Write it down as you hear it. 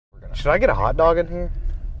Should I get a hot dog in here?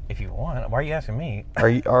 If you want. Why are you asking me? Are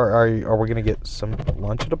we gonna get some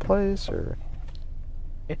lunch at a place or?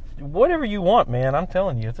 Whatever you want, man. I'm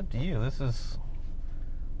telling you, it's up to you. This is,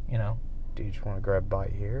 you know. Do you just want to grab a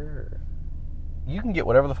bite here? Or? You can get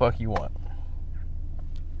whatever the fuck you want.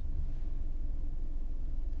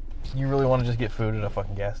 You really want to just get food at a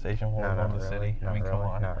fucking gas station while we're going to the city? I mean, come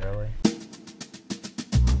on. Not really.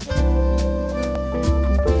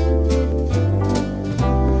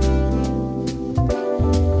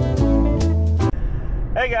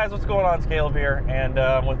 Hey guys, what's going on? It's Caleb here, and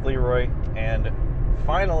I'm with Leroy, and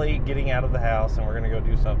finally getting out of the house, and we're going to go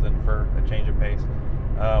do something for a change of pace.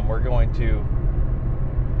 We're going to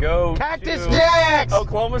go Cactus to Jack's!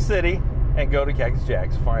 Oklahoma City and go to Cactus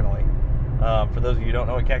Jack's, finally. For those of you who don't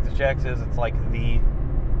know what Cactus Jack's is, it's like the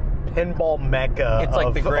pinball mecca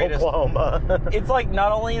of the greatest, Oklahoma. It's like,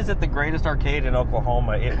 not only is it the greatest arcade in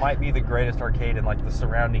Oklahoma, it might be the greatest arcade in like the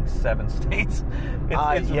surrounding 7 states.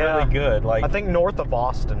 It's really good. Like, I think north of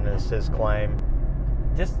Austin is his claim.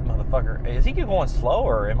 This motherfucker, is he going slow,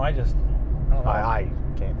 or am I just, I don't know. I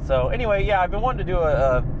can't. So anyway, yeah, I've been wanting to do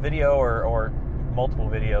a video or multiple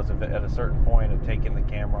videos at a certain point of taking the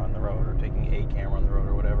camera on the road, or taking a camera on the road,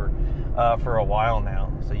 or whatever, for a while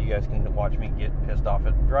now, so you guys can watch me get pissed off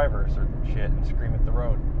at drivers or shit and scream at the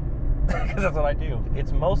road, because that's what I do.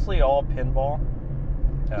 It's mostly all pinball.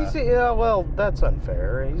 Yeah, well, that's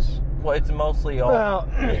unfair. Well, it's mostly all. Well,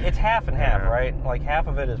 it's half and half, yeah. right? Like half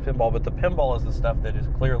of it is pinball, but the pinball is the stuff that is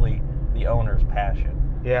clearly the owner's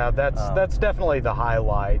passion. Yeah, that's definitely the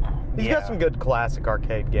highlight. He's got some good classic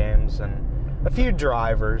arcade games and a few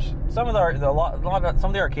drivers. Some of the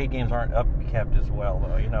arcade games aren't upkept as well,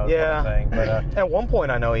 though. You know, that's what I'm saying. But at one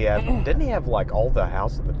point, I know didn't he have like all the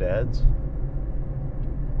House of the Deads?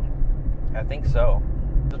 I think so.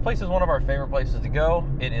 This place is one of our favorite places to go.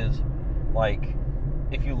 It is like,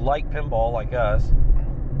 if you like pinball like us,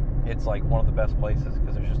 it's like one of the best places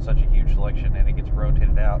because there's just such a huge selection and it gets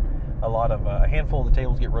rotated out. A handful of the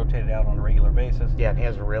tables get rotated out on a regular basis. Yeah, and he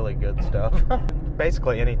has really good stuff.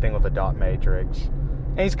 Basically anything with a dot matrix.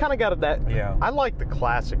 And he's kind of got that. Yeah. I like the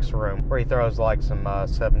classics room where he throws like some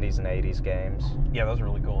 70s and 80s games. Yeah, those are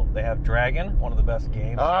really cool. They have Dragon, one of the best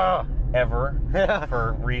games ever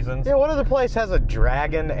for reasons. Yeah, what other place has a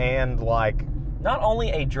dragon and like... Not only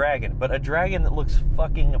a dragon, but a dragon that looks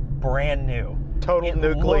fucking brand new. Total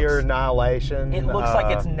nuclear annihilation. It looks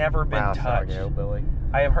like it's never been touched. Billy.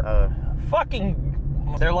 I have heard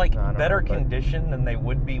they're like better conditioned than they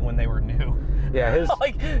would be when they were new. Yeah,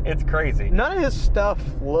 like, it's crazy. None of his stuff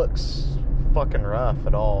looks fucking rough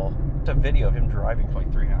at all. It's a video of him driving for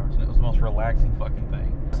like 3 hours, and it was the most relaxing fucking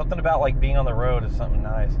thing. Something about like being on the road is something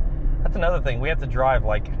nice. That's another thing. We have to drive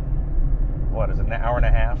like, what is it, an hour and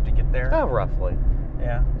a half to get there? Oh, roughly.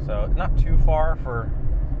 Yeah, so not too far for,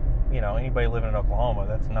 you know, anybody living in Oklahoma.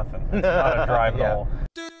 That's nothing. It's not a drive at all.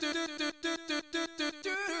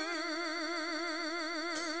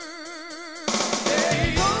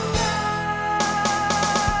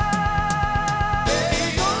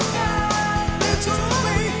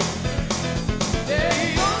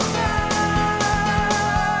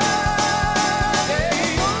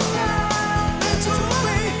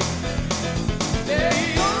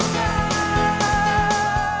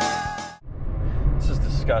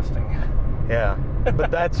 Disgusting. Yeah, but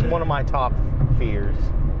that's one of my top fears.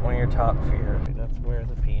 One of your top fears. That's where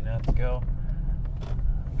the peanuts go.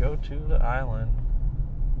 Go to the island,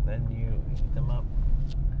 then you eat them up.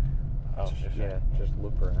 Oh, just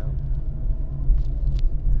loop around.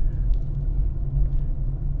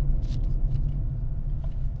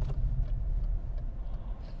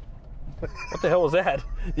 What the hell was that?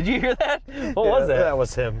 Did you hear that? What was that? That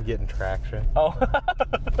was him getting traction. Oh,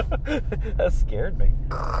 that scared me.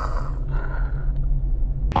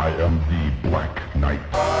 I am the Black Knight.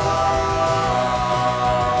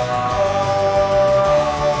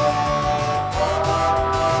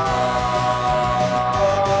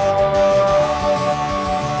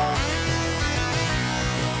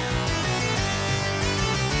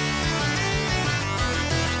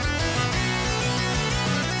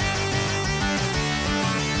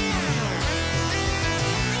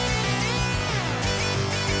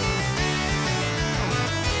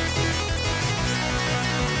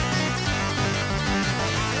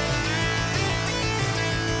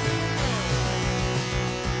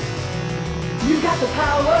 You got the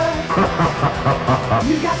power.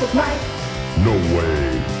 You got the might. No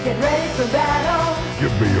way. Get ready for battle.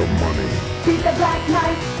 Give me your money. Beat the Black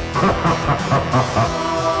Knight.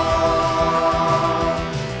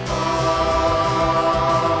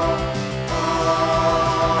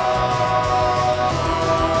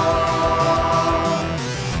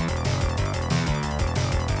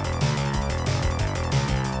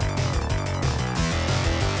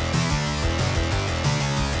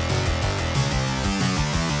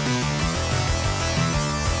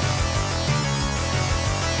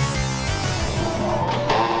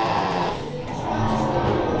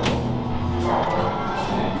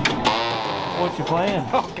 playing?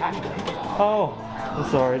 Oh, God. Oh, I'm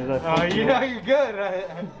sorry. Did I? Oh, you know you're good.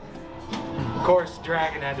 Of course,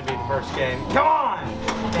 Dragon had to be the first game. Come on!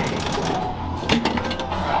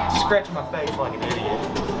 Scratch my face like an idiot.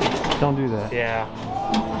 Don't do that. Yeah.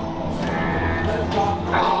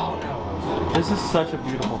 Oh, no. This is such a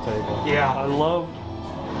beautiful table. Yeah. I love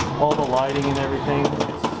all the lighting and everything.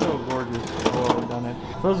 It's so gorgeous. How well done it.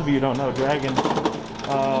 For those of you who don't know, Dragon,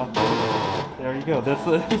 there you go. This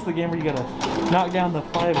is the game where you gotta knock down the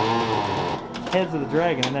 5 heads of the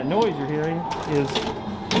dragon, and that noise you're hearing is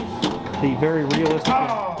the very realistic,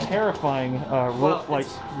 and terrifying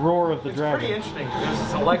roar of the dragon. It's pretty interesting because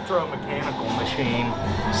it's an electromechanical machine,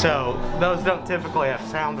 so those don't typically have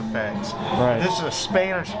sound effects. Right. This is a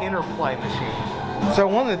Spanish interplay machine. So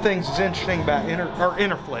one of the things that's interesting about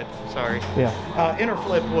Interflip, sorry. Yeah.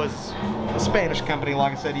 Interflip was a Spanish company,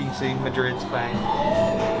 like I said, you can see Madrid, Spain.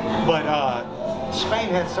 But Spain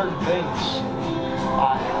had certain things.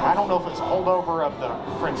 I don't know if it's a holdover of the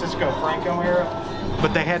Francisco Franco era,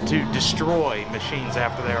 but they had to destroy machines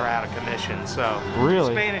after they were out of commission. So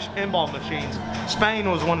really, Spanish pinball machines. Spain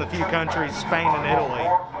was one of the few countries, Spain and Italy.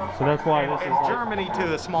 So that's why this is like, Germany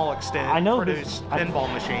to a small extent produced pinball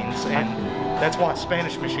machines, and that's why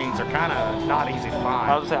Spanish machines are kind of not easy to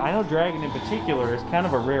find. I was gonna say, I know Dragon in particular is kind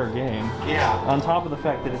of a rare game. Yeah. On top of the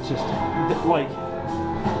fact that it's just like,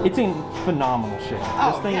 it's in phenomenal shape.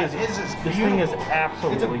 Oh, this thing yeah, is this thing is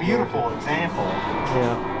absolutely It's a beautiful gorgeous. example.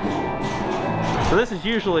 Yeah. So this is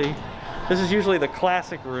usually the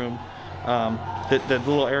classic room. The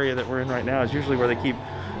little area that we're in right now is usually where they keep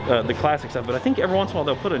the classic stuff. But I think every once in a while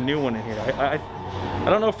they'll put a new one in here. I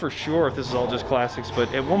don't know for sure if this is all just classics,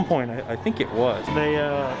 but at one point I think it was. They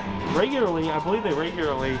regularly, I believe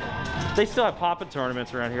they still have Papa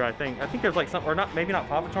tournaments around here. I think there's like some, or not, maybe not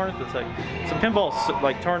Papa tournaments, but it's like some pinball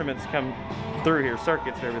like tournaments come through here,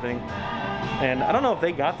 circuits and everything. And I don't know if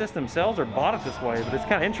they got this themselves or bought it this way, but it's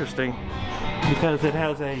kind of interesting because it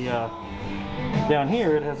has a down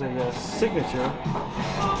here it has a signature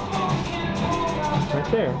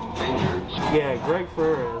right there. Yeah, Greg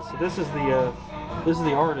Flores. So this is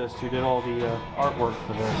the artist who did all the artwork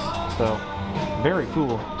for this. So very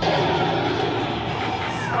cool.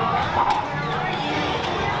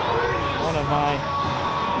 One of my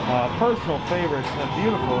personal favorites, a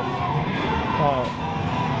beautiful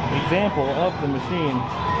example of the machine.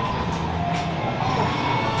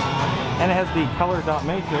 And it has the color dot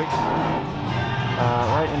matrix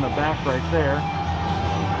right in the back right there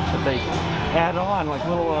that they add on like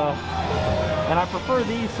little and I prefer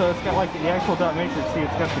these, so it's got like the actual dot matrix. See,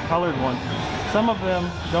 it's got the colored one. Some of them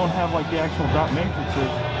don't have like the actual dot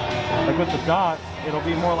matrices. Like with the dots, it'll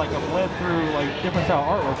be more like a bled through, like different style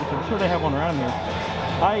artwork, which I'm sure they have one around here.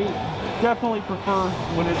 I definitely prefer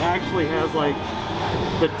when it actually has like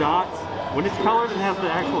the dots. When it's colored and has the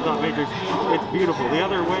actual dot matrix, it's beautiful. The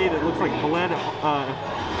other way that looks like bled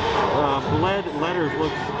letters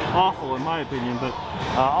looks awful in my opinion, but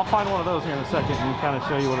I'll find one of those here in a second and kind of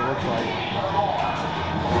show you what it looks like.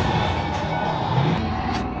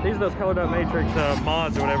 These are those color dot matrix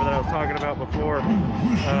mods or whatever that I was talking about before.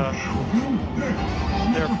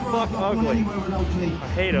 They're fuck ugly. I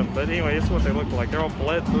hate them, but anyway, this is what they look like. They're all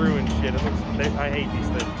bled through and shit. I hate these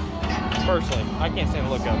things. Personally, I can't stand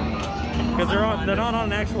the look of them. Because they're not on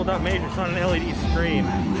an actual dot matrix, on an LED screen.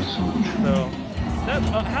 So,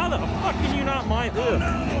 how the fuck can you not mind this?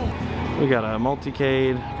 We got a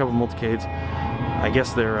multicade, a couple multicades. I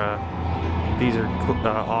guess they're, these are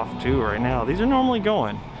off too right now. These are normally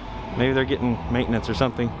going. Maybe they're getting maintenance or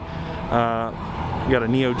something. We got a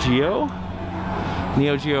Neo Geo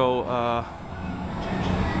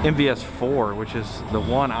MVS4, which is the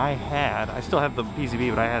one I had. I still have the PCB,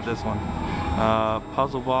 but I had this one.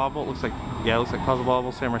 Puzzle Bobble, looks like Puzzle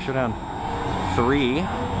Bobble, Samurai Showdown 3,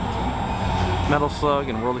 Metal Slug,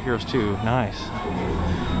 and World of Heroes 2. Nice.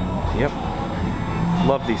 Yep.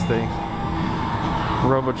 Love these things.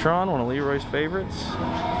 Robotron, one of Leroy's favorites.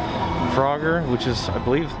 Frogger, which is, I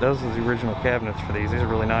believe, those are the original cabinets for these. These are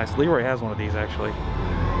really nice. Leroy has one of these actually.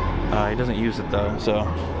 He doesn't use it though, so.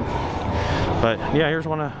 But yeah, here's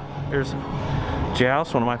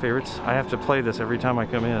Joust, one of my favorites. I have to play this every time I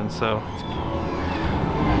come in, so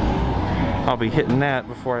I'll be hitting that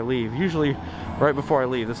before I leave. Usually, right before I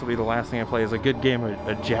leave, this will be the last thing I play is a good game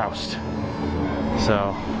of Joust.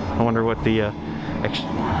 So I wonder what the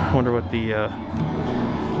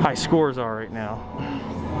high scores are right now.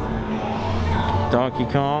 Donkey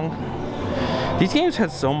Kong. These games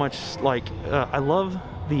had so much, like, I love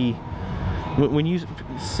the when you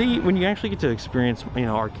actually get to experience, you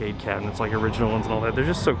know, arcade cabinets like original ones and all that, they're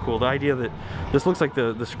just so cool. The idea that this looks like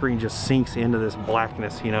the screen just sinks into this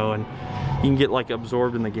blackness, you know, and you can get like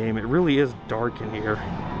absorbed in the game. It really is dark in here,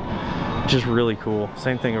 which is really cool.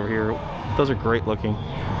 Same thing over here. Those are great looking.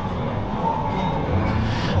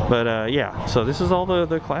 But yeah, so this is all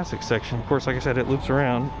the classic section. Of course, like I said, it loops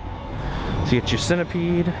around. So you get your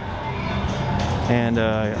Centipede and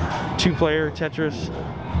 2-player Tetris.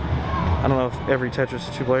 I don't know if every Tetris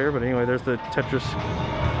is 2-player, but anyway, there's the Tetris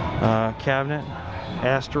cabinet,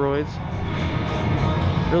 asteroids.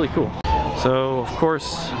 Really cool. So, of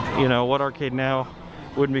course, you know, what arcade now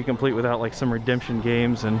wouldn't be complete without like some redemption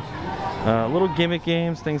games and little gimmick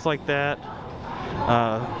games, things like that.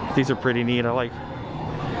 These are pretty neat. I like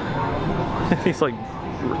these, like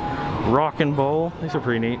Rock and Bowl. These are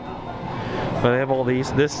pretty neat. But they have all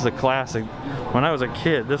these. This is a classic. When I was a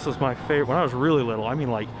kid, this was my favorite. When I was really little, I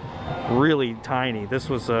mean like really tiny, this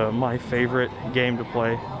was my favorite game to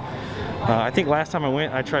play. I think last time I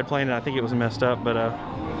went, I tried playing it. I think it was messed up, but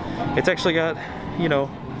it's actually got, you know,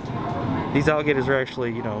 these alligators are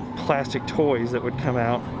actually, you know, plastic toys that would come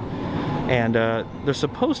out, and there's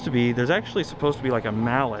actually supposed to be like a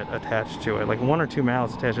mallet attached to it, like 1 or 2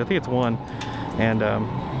 mallets attached. I think it's 1, and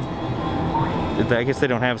I guess they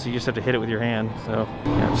don't have it, so you just have to hit it with your hand. So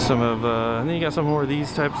yeah, some of, and then you got some more of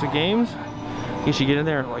these types of games. You should get in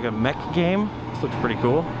there, like a mech game. This looks pretty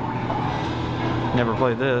cool. Never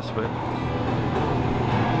played this, but.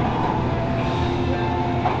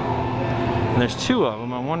 And there's 2 of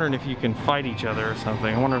them. I'm wondering if you can fight each other or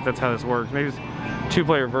something. I wonder if that's how this works. Maybe it's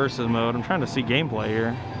 2-player versus mode. I'm trying to see gameplay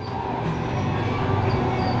here.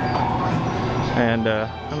 And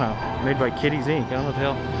I don't know, made by Kitty's Inc. I don't know what the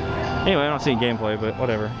hell. Anyway, I don't see gameplay, but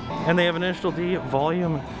whatever. And they have Initial D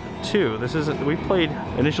Volume 2. This is, we played,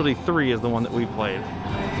 Initial D 3 is the one that we played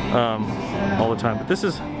all the time. But this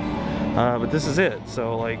is it.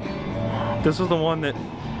 So like, this is the one that,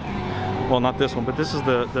 well, not this one, but this is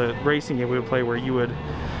the racing game we would play where you would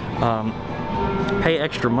pay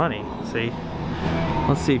extra money. See,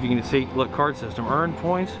 let's see if you can see. Look, card system, earn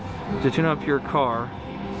points to tune up your car.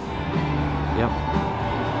 Yep.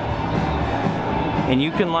 And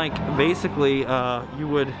you can like basically you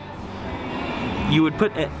would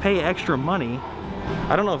pay extra money.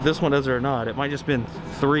 I don't know if this one does it or not. It might just been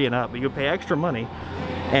 3 and up, but you would pay extra money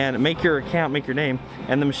and make your account, make your name,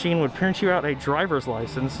 and the machine would print you out a driver's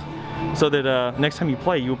license so that next time you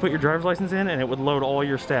play, you would put your driver's license in and it would load all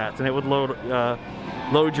your stats, and it would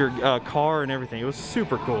load your car and everything. It was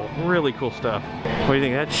super cool, really cool stuff. What do you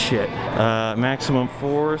think of that shit? Maximum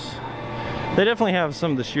Force. They definitely have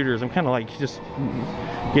some of the shooters. I'm kind of like just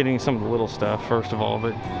getting some of the little stuff first of all,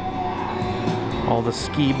 but all the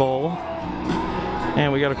skee ball.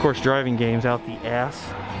 And we got, of course, driving games out the ass.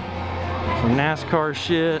 Some NASCAR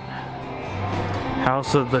shit.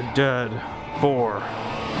 House of the Dead 4.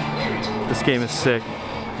 This game is sick.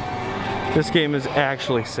 This game is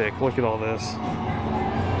actually sick. Look at all this.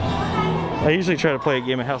 I usually try to play a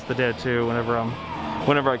game of House of the Dead too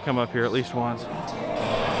whenever I come up here at least once.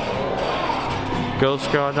 Ghost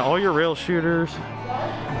Squad, all your rail shooters.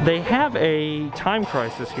 They have a Time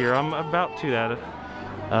Crisis here. I'm about to that.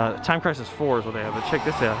 Time Crisis 4 is what they have, but check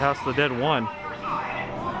this out. House of the Dead 1.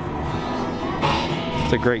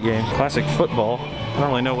 It's a great game. Classic football. I don't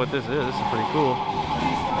really know what this is. This is pretty cool.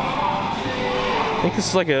 I think this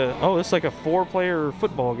is like a, oh, this is like a 4-player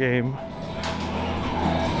football game.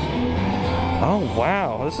 Oh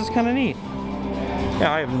wow, this is kind of neat.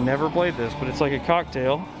 Yeah, I have never played this, but it's like a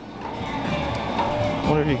cocktail.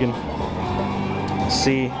 I wonder if you can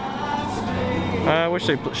see. I wish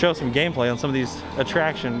they'd show some gameplay on some of these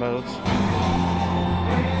attraction modes.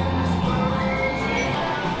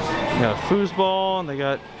 They got foosball, and they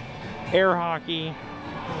got air hockey.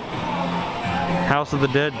 House of the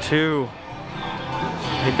Dead 2.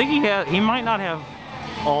 I think he might not have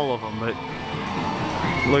all of them, but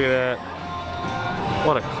look at that.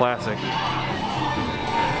 What a classic.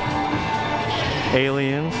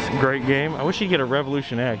 Aliens, great game. I wish you'd get a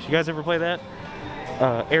Revolution X. You guys ever play that?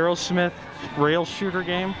 Aerosmith rail shooter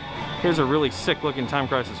game. Here's a really sick looking Time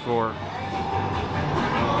Crisis 4.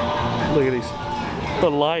 Look at these. The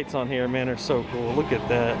lights on here, man, are so cool. Look at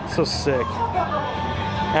that. So sick.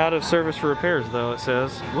 Out of service for repairs, though, it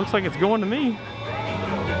says. Looks like it's going to me.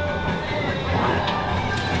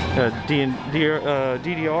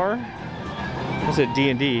 DDR? What's it,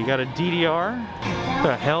 D&D? You got a DDR? What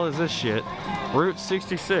the hell is this shit? Route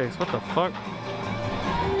 66, what the fuck?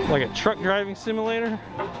 Like a truck driving simulator?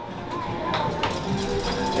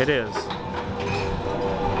 It is.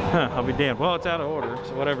 Huh, I'll be damned. Well, it's out of order,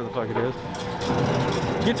 so whatever the fuck it is.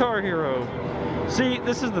 Guitar Hero. See,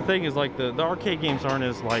 this is the thing, is like the arcade games aren't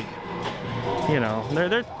as like, you know,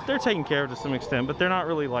 they're taken care of to some extent, but they're not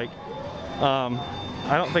really like,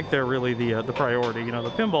 I don't think they're really the priority. You know,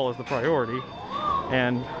 the pinball is the priority,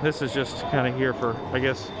 and this is just kind of here for, I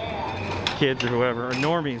guess, kids or whoever, or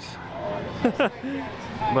normies.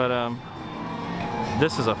 But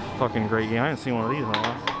this is a fucking great game. I haven't seen one of these in a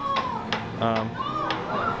while.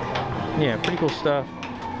 Yeah, pretty cool stuff.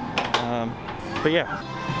 But yeah,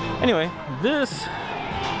 anyway, this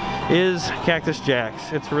is Cactus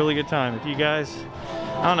Jack's. It's a really good time. If you guys,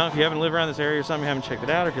 I don't know, if you haven't lived around this area or something, you haven't checked it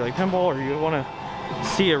out, or if you like pinball, or you want to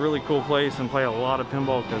see a really cool place and play a lot of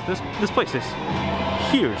pinball, because this place is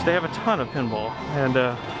huge. They have a ton of pinball, and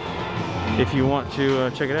if you want to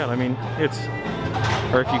check it out, I mean,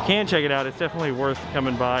 or if you can check it out, it's definitely worth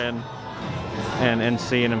coming by and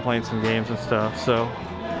seeing and playing some games and stuff. So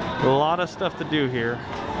a lot of stuff to do here,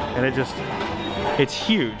 and it's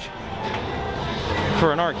huge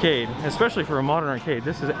for an arcade, especially for a modern arcade.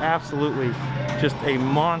 This is absolutely just a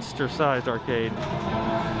monster-sized arcade.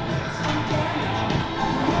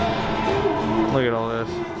 Look at all this.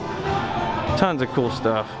 Tons of cool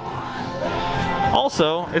stuff.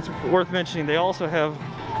 Also, it's worth mentioning, they also have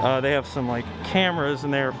they have some like cameras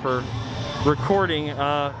in there for recording.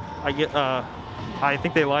 I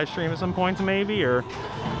think they live stream at some points, maybe, or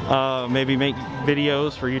maybe make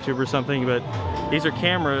videos for YouTube or something. But these are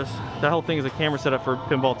cameras. The whole thing is a camera set up for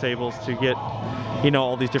pinball tables to get, you know,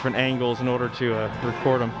 all these different angles in order to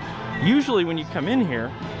record them. Usually when you come in here,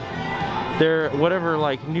 whatever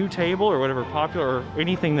like new table or whatever popular or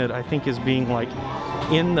anything that I think is being like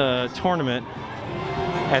in the tournament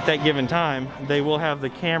at that given time, they will have the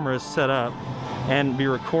cameras set up and be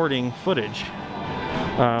recording footage.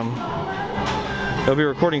 They'll be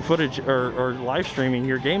recording footage or live streaming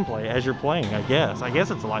your gameplay as you're playing, I guess. I guess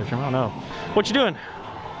it's a live stream, I don't know. What you doing?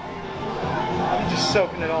 I'm just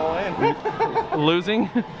soaking it all in. Losing?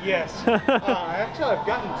 Yes. Actually, I've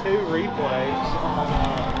gotten 2 replays.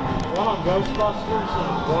 One on Ghostbusters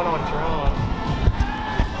and one on Tron.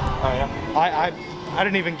 Oh yeah. I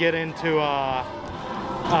didn't even get into I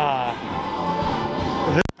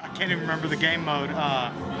can't even remember the game mode.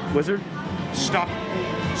 Wizard? Stop.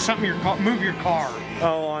 Something your car. Move your car.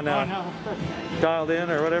 Oh, on Oh no. Dialed In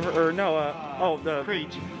or whatever, or no? Oh, the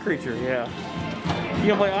Creature. Yeah. You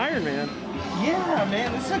gonna play Iron Man? Yeah,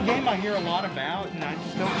 man. This is a game I hear a lot about, and I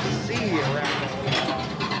just don't see it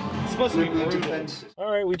around. It's supposed to be brutal. All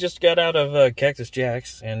right, we just got out of Cactus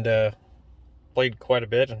Jack's and played quite a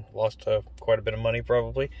bit and lost quite a bit of money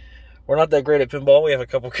probably. We're not that great at pinball. We have a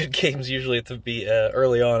couple good games usually at the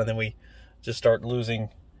early on, and then we just start losing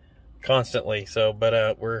constantly. So,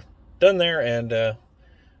 but we're done there and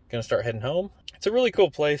gonna start heading home. It's a really cool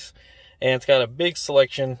place, and it's got a big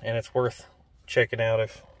selection, and it's worth checking out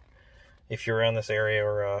if you're around this area,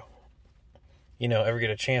 or you know, ever get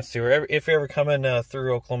a chance to, or if you're ever coming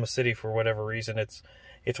through Oklahoma City for whatever reason.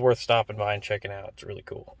 It's worth stopping by and checking out. It's really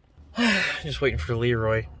cool. Just waiting for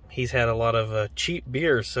Leroy. He's had a lot of cheap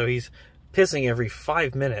beers, so he's pissing every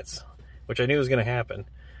 5 minutes, which I knew was going to happen.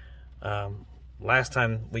 Last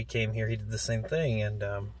time we came here, he did the same thing, and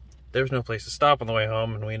there was no place to stop on the way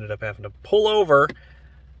home, and we ended up having to pull over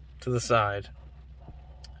to the side.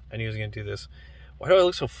 I knew he was going to do this. Why do I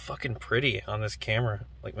look so fucking pretty on this camera?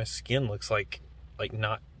 Like, my skin looks like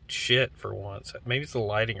not shit for once. Maybe it's the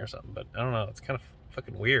lighting or something, but I don't know. It's kind of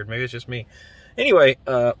fucking weird. Maybe it's just me. Anyway,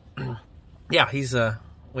 yeah, he's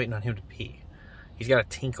waiting on him to pee. He's got a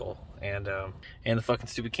tinkle, and the fucking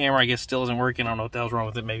stupid camera, I guess, still isn't working. I don't know what the hell's wrong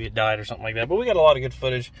with it. Maybe it died or something like that. But we got a lot of good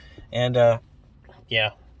footage, and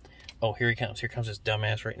yeah. Oh, here he comes. Here comes this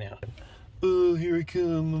dumbass right now. Oh, here I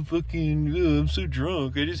come. I'm fucking. I'm so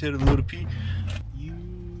drunk. I just had a load of pee.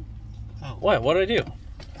 Oh. What? What did I do?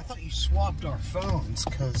 I thought you swapped our phones,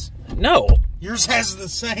 because No. yours has the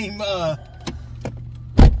same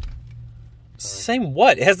Same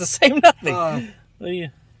what? It has the same nothing. What are you?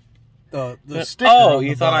 The sticker. Oh, on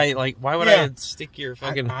you the thought back. why would Yeah. I stick your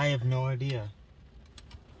fucking... I have no idea.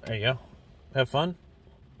 There you go. Have fun?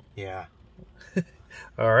 Yeah.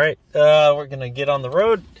 All right. We're going to get on the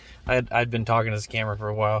road. I'd been talking to this camera for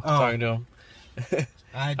a while, talking to him.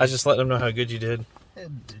 I was just letting him know how good you did.